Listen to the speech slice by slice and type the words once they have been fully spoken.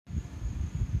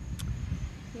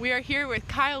We are here with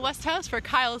Kyle Westhouse for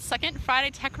Kyle's second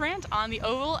Friday Tech Rant on the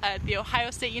Oval at The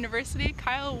Ohio State University.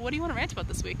 Kyle, what do you want to rant about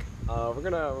this week? We're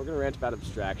gonna rant about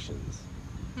abstractions.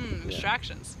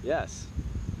 Abstractions? Yes.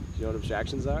 Do you know what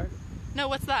abstractions are? No,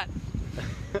 what's that?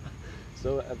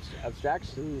 So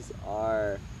abstractions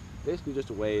are basically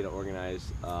just a way to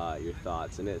organize your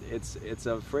thoughts, and it's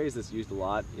a phrase that's used a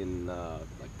lot in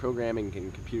like programming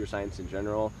and computer science in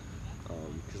general.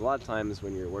 Because a lot of times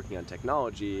when you're working on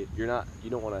technology, you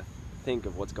don't want to think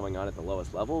of what's going on at the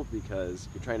lowest level because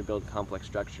you're trying to build complex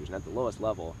structures, and at the lowest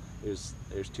level, there's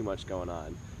too much going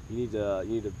on. You need to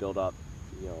build up,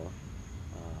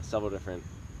 several different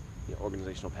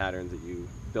organizational patterns that you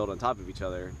build on top of each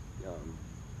other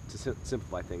to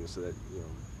simplify things, so that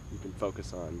you can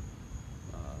focus on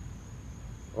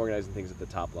organizing things at the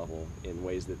top level in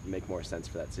ways that make more sense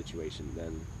for that situation.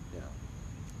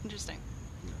 Interesting.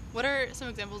 What are some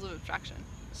examples of abstraction?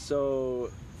 So,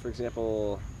 for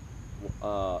example,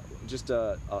 just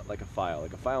like a file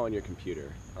on your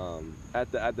computer. At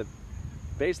the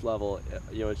base level,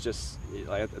 it's just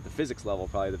like at the physics level,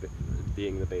 probably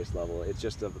being the base level. It's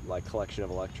just a collection of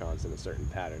electrons in a certain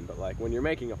pattern. But when you're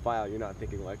making a file, you're not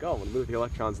thinking I'm going to move the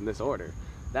electrons in this order.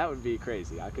 That would be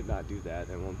crazy. I could not do that,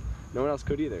 and no one else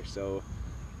could either. So,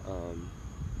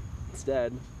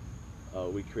 instead,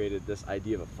 we created this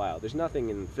idea of a file. There's nothing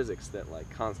in physics that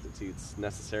constitutes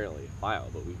necessarily a file,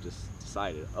 but we've just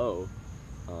decided, we're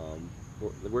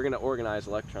going to organize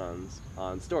electrons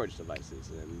on storage devices,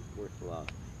 and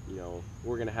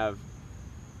we're going to have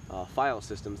file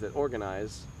systems that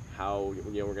organize how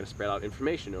we're going to spread out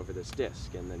information over this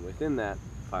disk, and then within that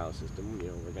file system,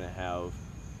 we're going to have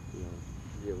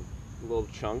little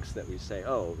chunks that we say,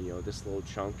 this little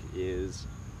chunk is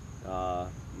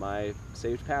my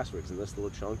saved passwords, and this little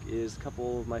chunk is a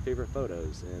couple of my favorite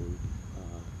photos, and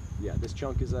this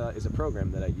chunk is a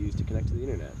program that I use to connect to the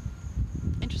internet.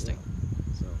 Interesting.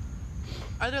 So,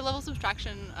 are there levels of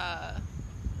abstraction,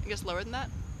 lower than that?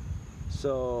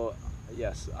 So,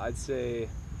 yes, I'd say,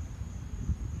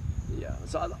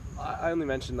 So I only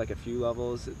mentioned a few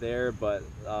levels there, but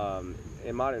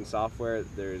in modern software,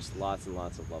 there's lots and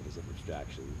lots of levels of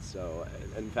abstraction. So,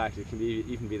 in fact, it can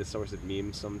even be the source of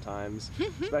memes sometimes.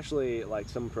 Especially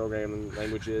some programming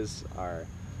languages are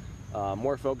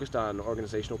more focused on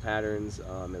organizational patterns,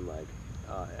 and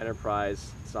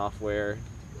enterprise software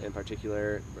in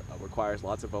particular requires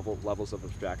lots of levels of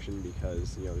abstraction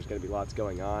because there's going to be lots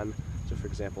going on. So, for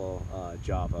example,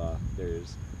 Java,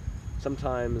 there's if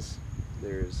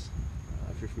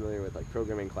you're familiar with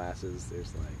programming classes,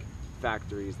 there's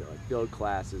factories that build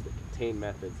classes that contain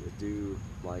methods that do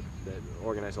that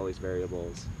organize all these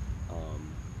variables.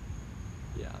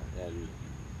 And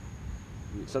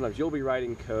sometimes you'll be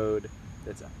writing code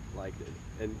that's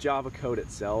and Java code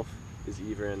itself is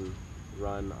even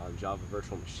run on Java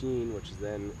virtual machine, which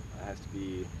then has to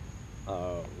be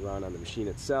run on the machine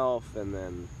itself, and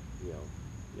then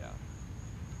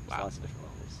Wow. Lots of different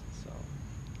levels. So.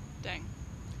 Dang.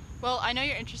 Well, I know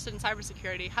you're interested in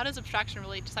cybersecurity. How does abstraction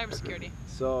relate to cybersecurity?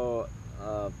 So,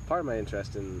 part of my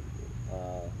interest in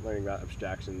learning about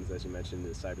abstractions, as you mentioned,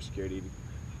 is cybersecurity.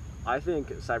 I think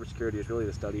cybersecurity is really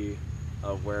the study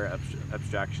of where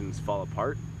abstractions fall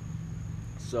apart.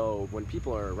 So, when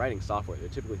people are writing software, they're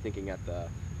typically thinking at the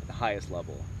highest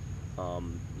level.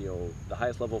 The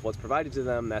highest level of what's provided to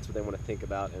them, that's what they want to think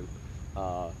about and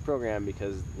program,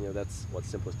 because that's what's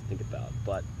simplest to think about.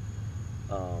 But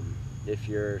if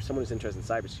you're someone who's interested in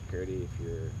cybersecurity, if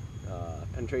you're a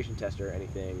penetration tester or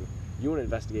anything, you want to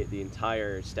investigate the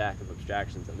entire stack of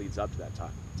abstractions that leads up to that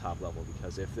top level,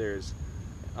 because if there's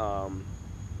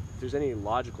any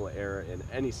logical error in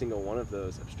any single one of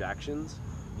those abstractions,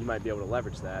 you might be able to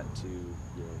leverage that to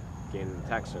gain an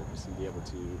attack surface and be able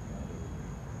to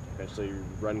eventually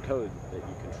run code that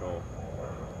you control.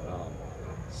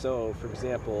 So, for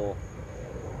example,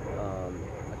 a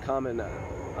common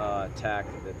attack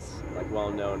that's well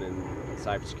known in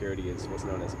cybersecurity is what's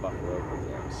known as buffer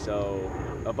overflow. So,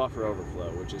 a buffer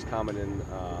overflow, which is common in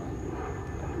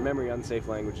memory unsafe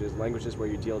languages where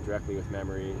you deal directly with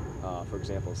memory, for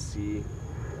example, C.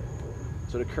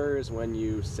 So it occurs when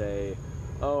you say,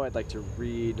 I'd like to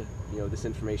read this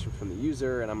information from the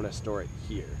user, and I'm going to store it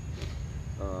here.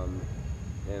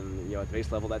 And at the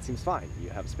base level, that seems fine.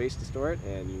 You have space to store it,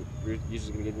 and your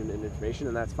user's going to give you information,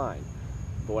 and that's fine.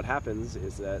 But what happens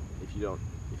is that if you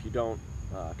don't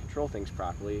control things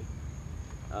properly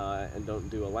and don't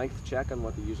do a length check on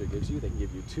what the user gives you, they can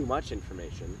give you too much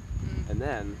information, and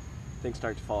then things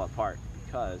start to fall apart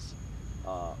because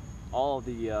all of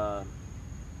the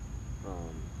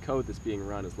code that's being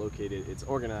run is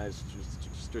organized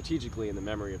strategically in the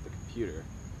memory of the computer.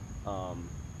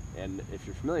 And if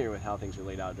you're familiar with how things are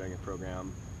laid out during a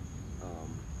program,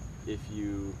 if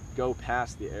you go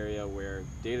past the area where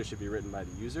data should be written by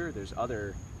the user, there's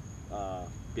other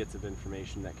bits of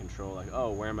information that control, like,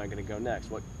 oh, where am I going to go next?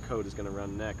 What code is going to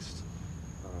run next?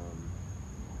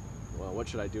 Well, what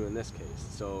should I do in this case?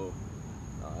 So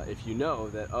if you know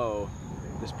that, oh,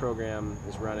 this program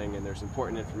is running and there's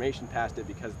important information past it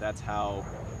because that's how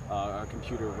our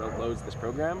computer loads this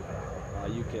program,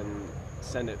 you can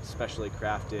send it specially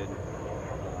crafted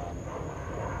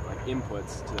like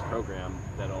inputs to the program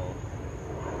that'll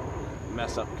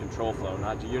mess up control flow.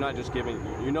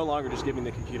 You're no longer just giving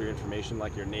the computer information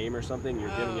like your name or something.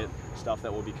 You're giving it stuff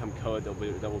that will become code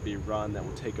that will be run, that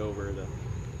will take over the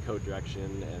code direction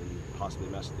and possibly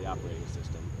mess with the operating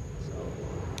system.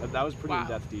 So that was pretty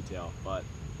in-depth detail, but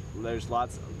there's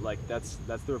lots, like, that's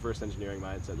the reverse engineering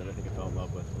mindset that I think I fell in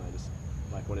love with when I just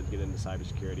wanted to get into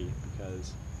cybersecurity,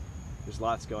 because there's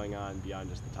lots going on beyond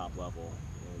just the top level.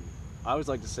 And I always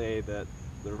like to say that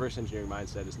the reverse engineering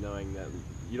mindset is knowing that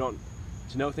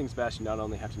to know things best, you not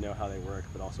only have to know how they work,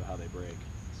 but also how they break.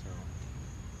 So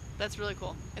that's really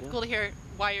cool. It's cool to hear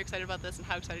why you're excited about this and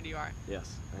how excited you are.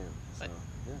 Yes, I am. So,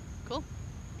 yeah. Cool.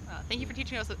 Thank you for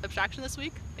teaching us abstraction this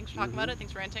week. Thanks for talking about it.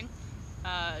 Thanks for ranting. Do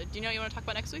you know what you want to talk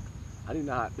about next week? I do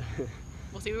not.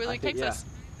 We'll see where the week takes us.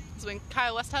 This has been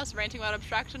Kyle Westhouse ranting about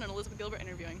abstraction and Elizabeth Gilbert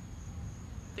interviewing.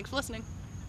 Thanks for listening.